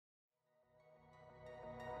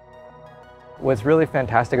What's really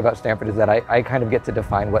fantastic about Stanford is that I kind of get to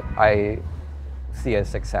define what I see as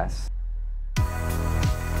success.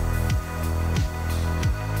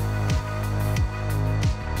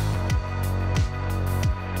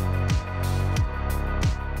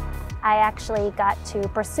 I actually got to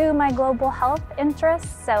pursue my global health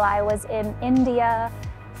interests, so I was in India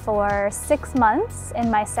for 6 months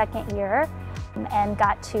in my second year and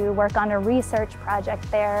got to work on a research project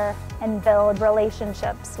there and build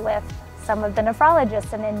relationships with some of the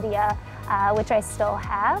nephrologists in India, which I still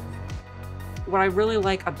have. What I really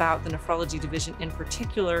like about the nephrology division in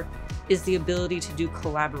particular is the ability to do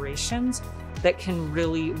collaborations that can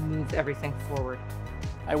really move everything forward.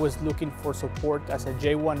 I was looking for support as a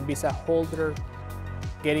J1 visa holder,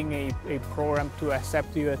 getting a program to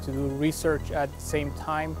accept you to do research at the same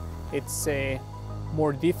time. It's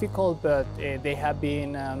more difficult, but they have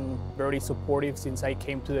been very supportive since I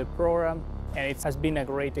came to the program, and it has been a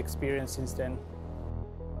great experience since then.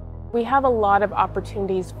 We have a lot of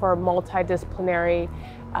opportunities for multidisciplinary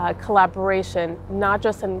collaboration, not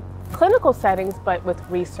just in clinical settings, but with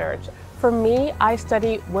research. For me, I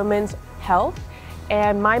study women's health,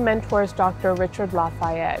 and my mentor is Dr. Richard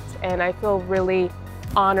Lafayette, and I feel really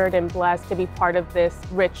honored and blessed to be part of this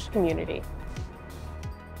rich community.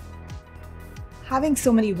 Having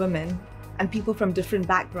so many women and people from different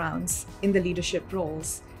backgrounds in the leadership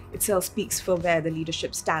roles itself speaks for where the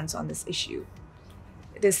leadership stands on this issue.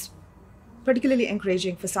 It is particularly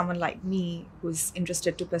encouraging for someone like me who's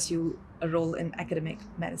interested to pursue a role in academic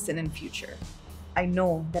medicine in future. I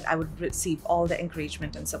know that I would receive all the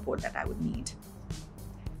encouragement and support that I would need.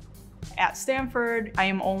 At Stanford, I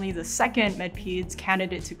am only the second MedPeds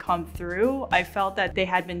candidate to come through. I felt that they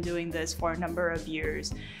had been doing this for a number of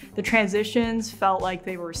years. The transitions felt like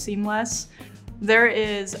they were seamless. There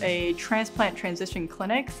is a transplant transition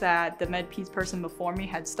clinic that the MedPeds person before me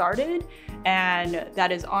had started, and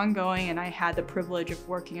that is ongoing, and I had the privilege of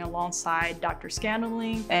working alongside Dr.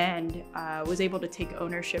 Scanlon and was able to take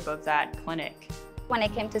ownership of that clinic. When I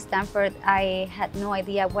came to Stanford, I had no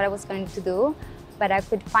idea what I was going to do, but I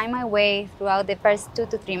could find my way throughout the first 2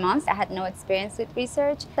 to 3 months. I had no experience with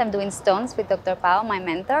research. I'm doing stones with Dr. Pao, my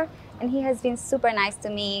mentor, and he has been super nice to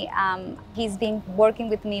me. He's been working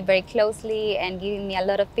with me very closely and giving me a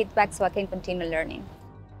lot of feedback so I can continue learning.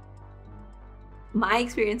 My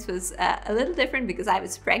experience was a little different because I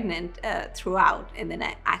was pregnant throughout, and then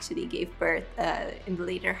I actually gave birth in the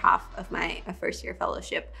later half of my first year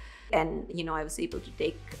fellowship. And I was able to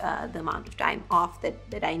take the amount of time off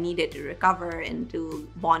that I needed to recover and to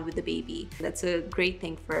bond with the baby. That's a great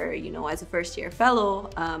thing for, as a first year fellow,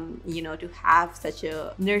 to have such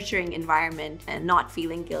a nurturing environment and not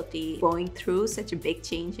feeling guilty going through such a big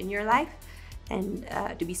change in your life, and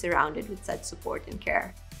to be surrounded with such support and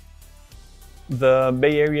care. The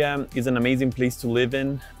Bay Area is an amazing place to live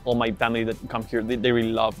in. All my family that come here, they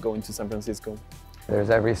really love going to San Francisco. There's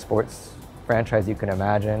every sports franchise you can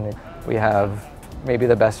imagine. We have maybe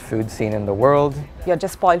the best food scene in the world. You're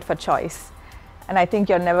just spoiled for choice. And I think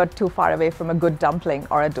you're never too far away from a good dumpling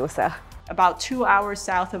or a dosa. About 2 hours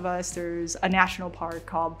south of us, there's a national park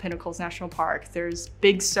called Pinnacles National Park. There's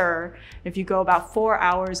Big Sur. If you go about 4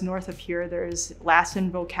 hours north of here, there's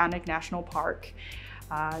Lassen Volcanic National Park.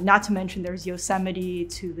 Not to mention there's Yosemite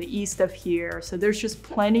to the east of here. So there's just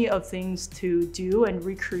plenty of things to do and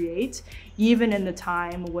recreate, even in the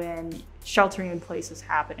time when sheltering in place is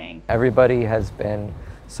happening. Everybody has been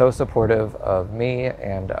so supportive of me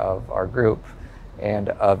and of our group and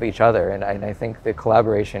of each other. And I think the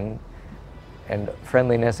collaboration and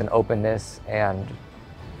friendliness and openness and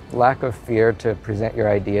lack of fear to present your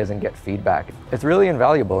ideas and get feedback, it's really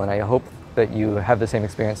invaluable, and I hope that you have the same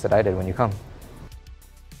experience that I did when you come.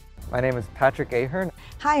 My name is Patrick Ahern.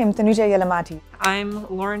 Hi, I'm Tanuja Yelamati. I'm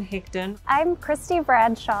Lauren Higdon. I'm Christy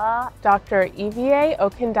Bradshaw. Dr. Evie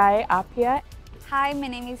Okindai Apia. Hi, my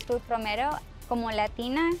name is Ruth Romero. Como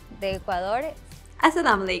Latina de Ecuador.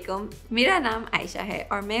 Assalamu alaikum. Mera naam Aisha hai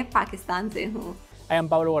aur main Pakistan se hu. I am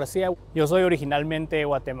Pablo Garcia. Yo soy originalmente de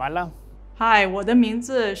Guatemala. Hi, 我的名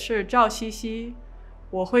字是赵西西，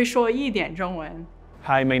我会说一点中文。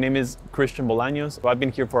Hi, my name is Christian Bolaños. I've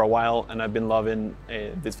been here for a while and I've been loving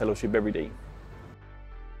this fellowship every day.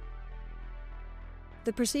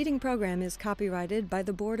 The preceding program is copyrighted by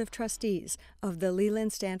the Board of Trustees of the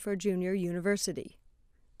Leland Stanford Junior University.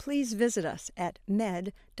 Please visit us at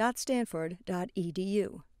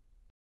med.stanford.edu.